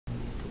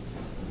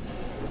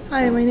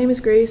Hi, my name is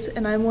Grace,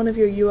 and I'm one of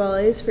your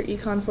ULAs for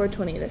Econ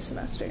 420 this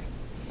semester.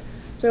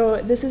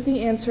 So this is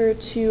the answer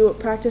to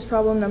practice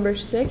problem number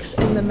 6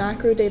 in the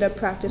MacroData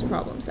practice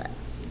problem set.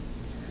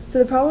 So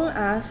the problem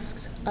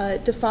asks,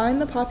 define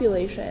the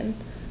population,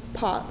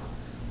 POP,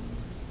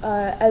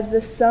 as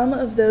the sum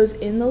of those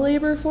in the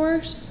labor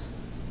force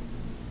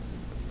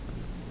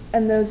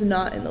and those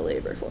not in the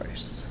labor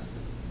force.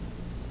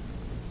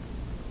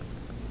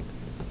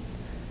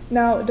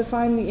 Now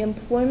define the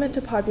employment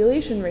to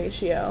population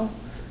ratio,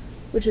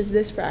 which is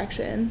this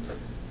fraction,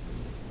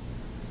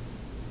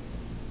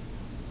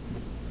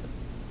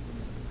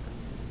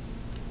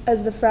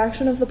 as the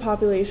fraction of the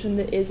population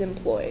that is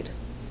employed.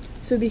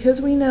 So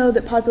because we know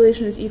that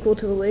population is equal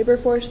to the labor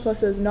force plus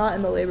those not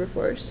in the labor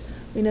force,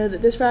 we know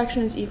that this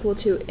fraction is equal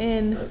to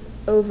n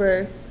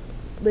over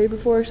labor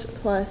force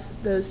plus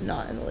those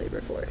not in the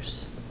labor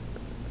force.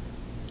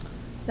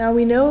 Now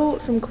we know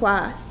from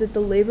class that the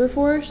labor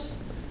force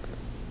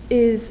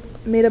is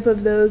made up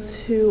of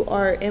those who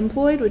are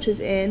employed, which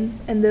is N,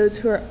 and those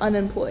who are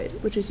unemployed,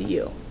 which is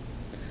U.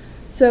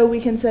 So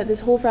we can set this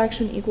whole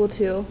fraction equal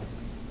to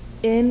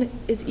N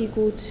is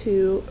equal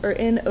to, or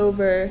N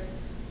over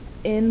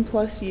N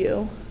plus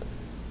U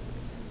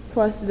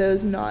plus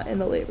those not in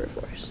the labor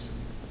force.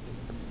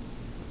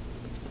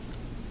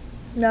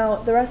 Now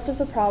the rest of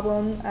the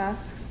problem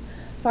asks,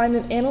 find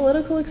an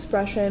analytical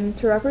expression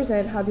to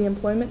represent how the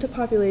employment to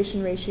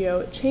population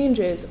ratio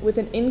changes with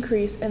an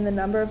increase in the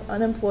number of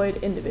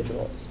unemployed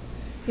individuals.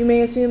 You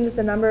may assume that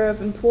the number of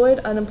employed,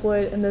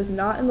 unemployed, and those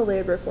not in the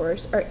labor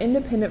force are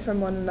independent from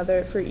one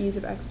another for ease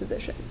of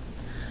exposition.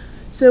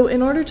 So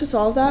in order to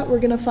solve that, we're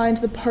going to find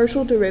the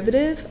partial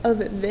derivative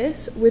of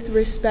this with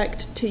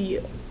respect to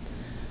U.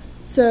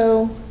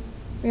 So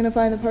we're going to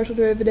find the partial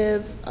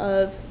derivative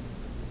of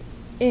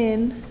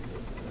N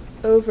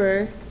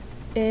over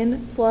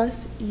N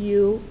plus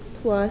U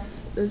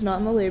plus those not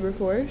in the labor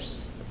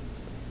force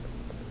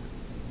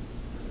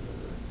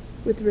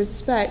with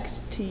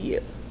respect to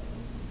U.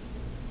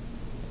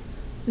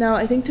 Now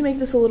I think to make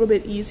this a little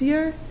bit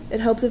easier, it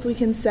helps if we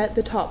can set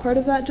the top part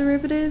of that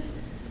derivative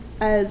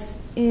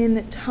as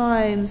N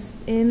times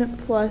N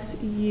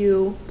plus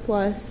U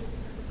plus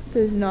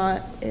those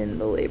not in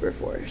the labor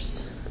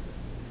force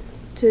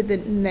to the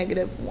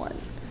 -1.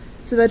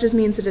 So that just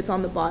means that it's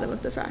on the bottom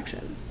of the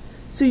fraction.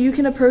 So you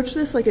can approach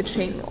this like a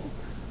chain rule.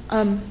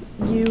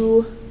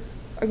 You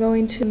are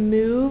going to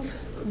move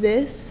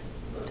this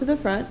to the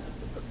front.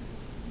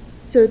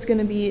 So it's going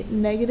to be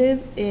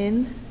negative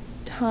N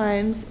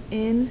times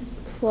N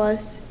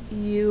plus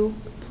U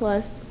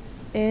plus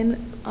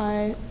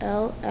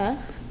NILF,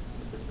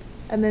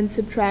 and then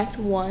subtract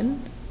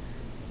 1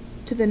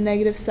 to the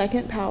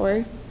 -2nd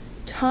power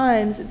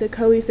times the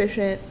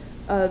coefficient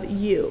of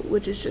U,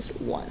 which is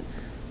just 1.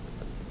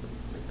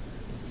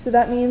 So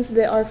that means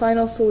that our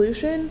final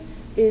solution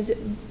is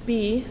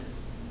B,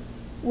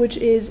 which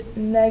is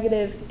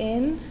negative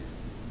N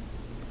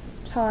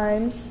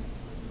times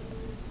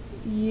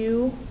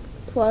U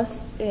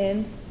plus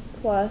N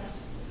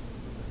plus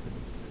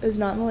is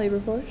not in the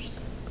labor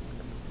force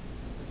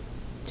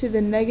to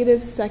the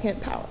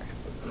 -2nd power.